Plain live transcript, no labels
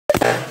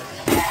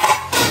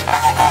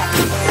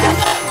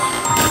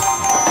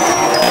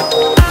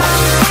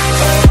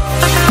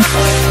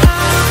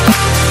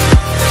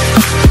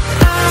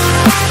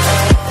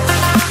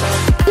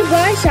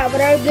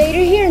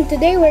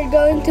today we're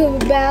going to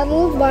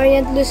battle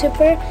variant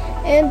Lucifer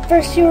and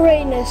first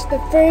Uranus. The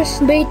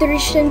first way to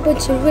reach 10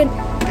 points to win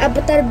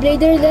Avatar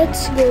Blader.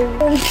 Let's go.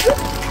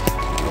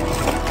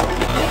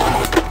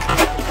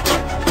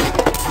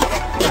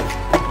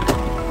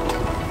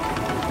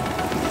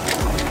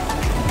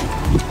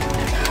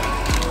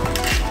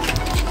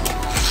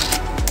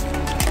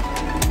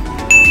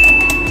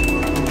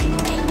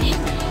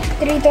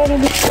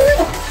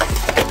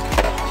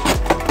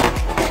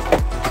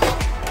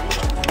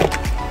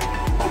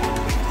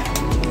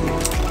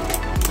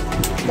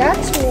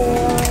 That's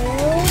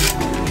one.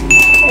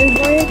 And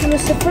variant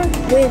Lucifer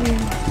win.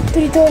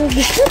 3 turns.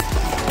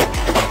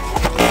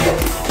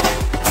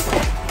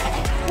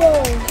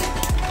 Whoa.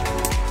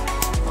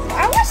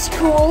 That was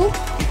cool.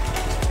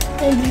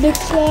 And it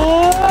looks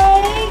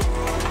like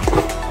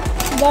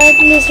variant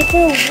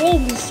Lucifer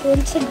wins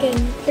once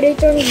again. 3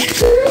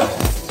 turns.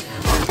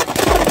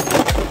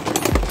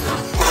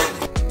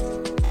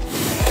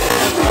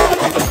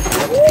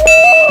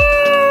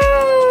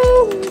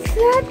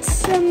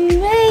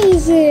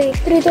 Amazing!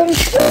 3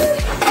 times.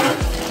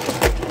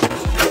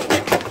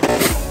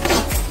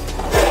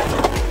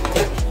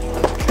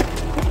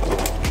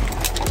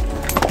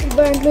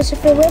 Variant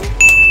Lucifer win?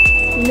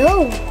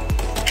 No!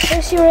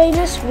 First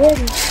Uranus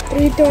wins.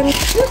 3 times.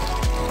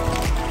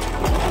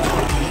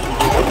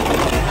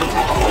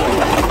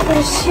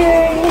 First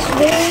Uranus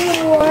wins.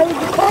 Wild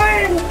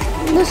card!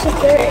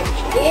 Lucifer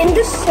in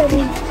the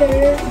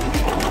center.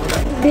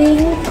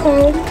 Being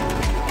calm.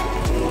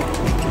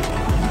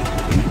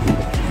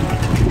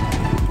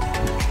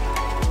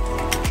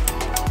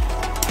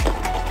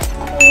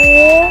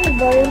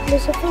 Variant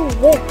Lucifer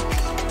wins.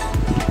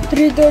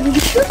 3 turns.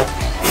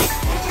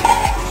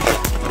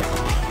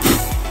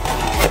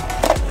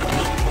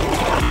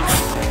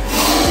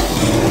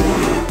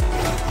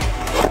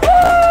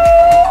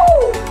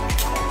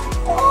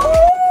 Oh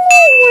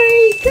my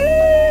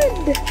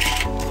god!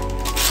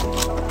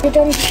 3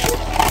 turns.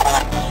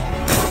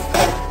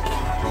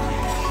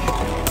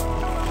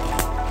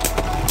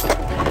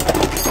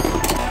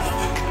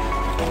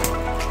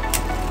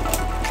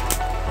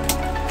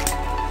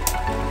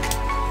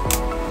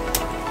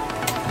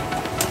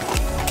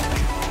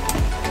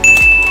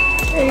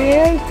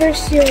 And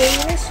first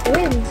Uranus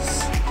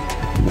wins.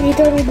 3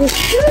 turns.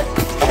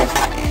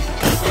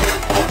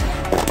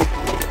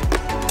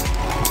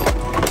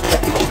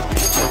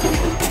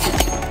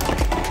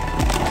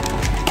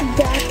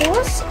 That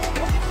was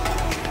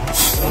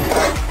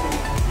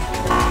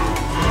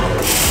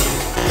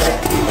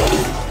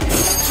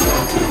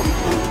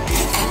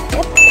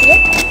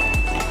yep.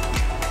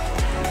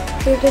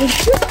 3 turns.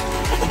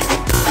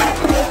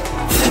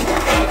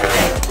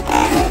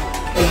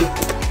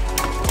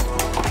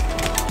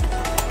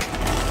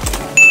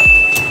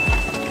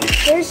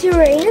 First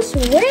Uranus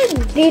win.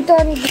 3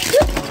 turns.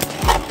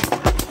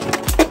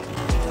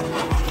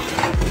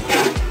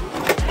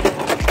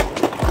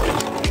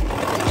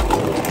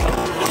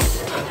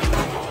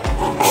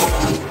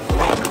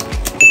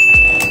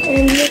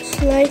 And looks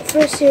like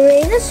first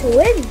Uranus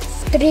wins.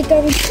 3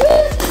 turns.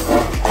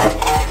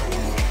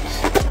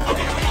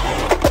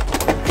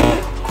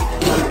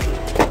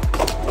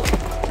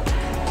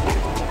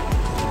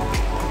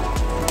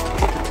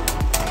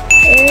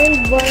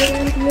 And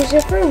variant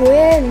Lucifer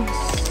wins.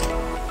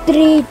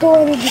 3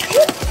 turns.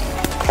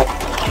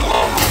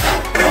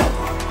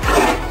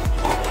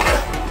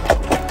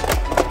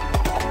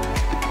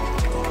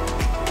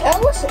 That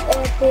was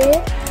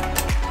epic.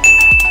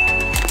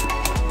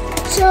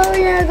 So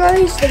yeah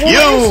guys, the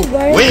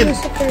win.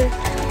 Lucifer.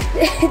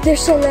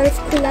 There's a lot of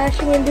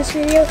clashing in this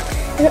video,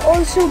 and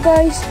also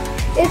guys,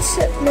 it's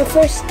my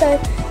first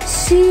time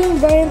seeing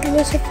variant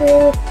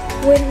Lucifer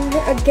win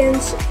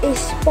against a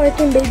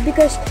Spartan base,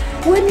 because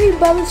when we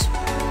battle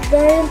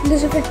variant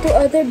Lucifer to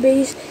other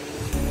base,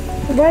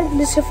 variant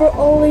Lucifer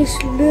always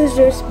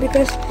loses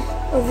because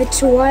of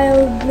its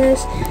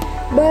wildness.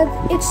 But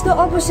it's the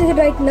opposite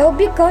right now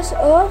because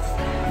of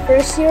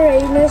first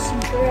Uranus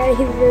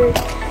driver.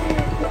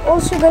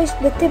 Also guys,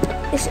 the tip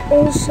is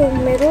also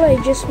metal. I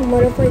just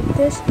modified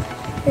this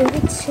and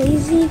it's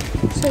hazy.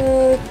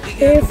 So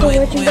thank you for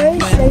watching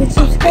guys. Like and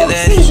subscribe.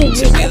 See you in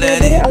the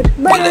next video.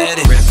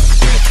 Bye.